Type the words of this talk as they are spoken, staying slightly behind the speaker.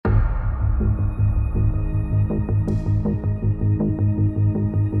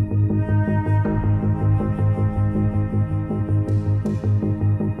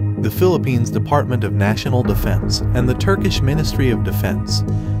Philippines Department of National Defense and the Turkish Ministry of Defense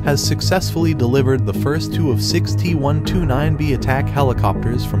has successfully delivered the first 2 of 6 T129B attack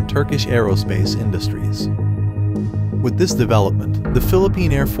helicopters from Turkish aerospace industries. With this development, the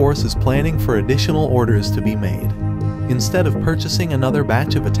Philippine Air Force is planning for additional orders to be made, instead of purchasing another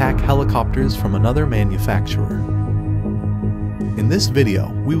batch of attack helicopters from another manufacturer. In this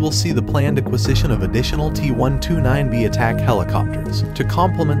video, we will see the planned acquisition of additional T129B attack helicopters to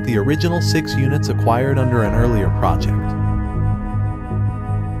complement the original 6 units acquired under an earlier project.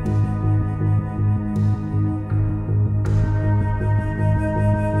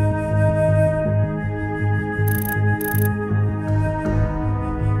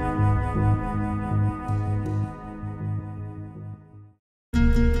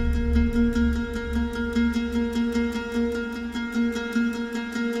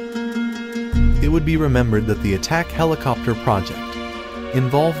 It would be remembered that the attack helicopter project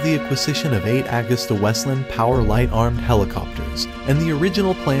involved the acquisition of 8 Agusta-Westland Power light-armed helicopters, and the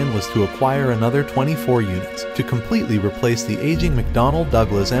original plan was to acquire another 24 units to completely replace the aging McDonnell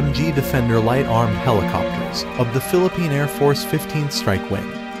Douglas MG Defender light-armed helicopters of the Philippine Air Force 15th Strike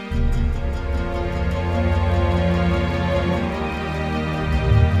Wing.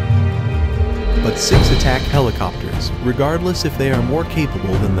 But 6 attack helicopters, regardless if they are more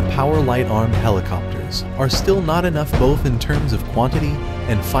capable than the Power light-armed helicopters, are still not enough both in terms of quantity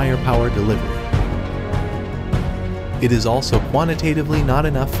and firepower delivery. It is also quantitatively not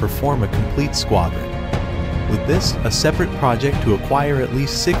enough to form a complete squadron. With this, a separate project to acquire at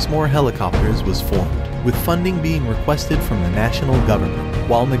least 6 more helicopters was formed, with funding being requested from the national government,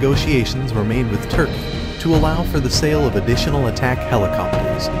 while negotiations were made with Turkey to allow for the sale of additional attack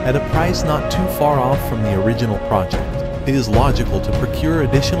helicopters at a price not too far off from the original project. It is logical to procure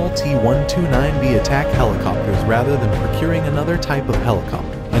additional T129B attack helicopters rather than procuring another type of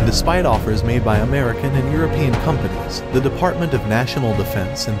helicopter. And despite offers made by American and European companies, the Department of National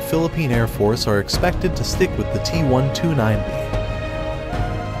Defense and Philippine Air Force are expected to stick with the T129B.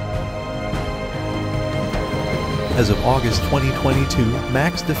 As of August 2022,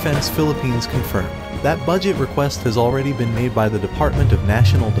 MaxDefense Philippines confirmed that budget request has already been made by the Department of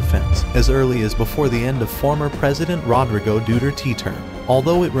National Defense as early as before the end of former President Rodrigo Duterte's term,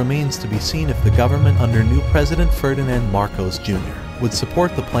 although it remains to be seen if the government under new President Ferdinand Marcos Jr. would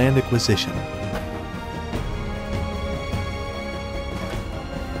support the planned acquisition.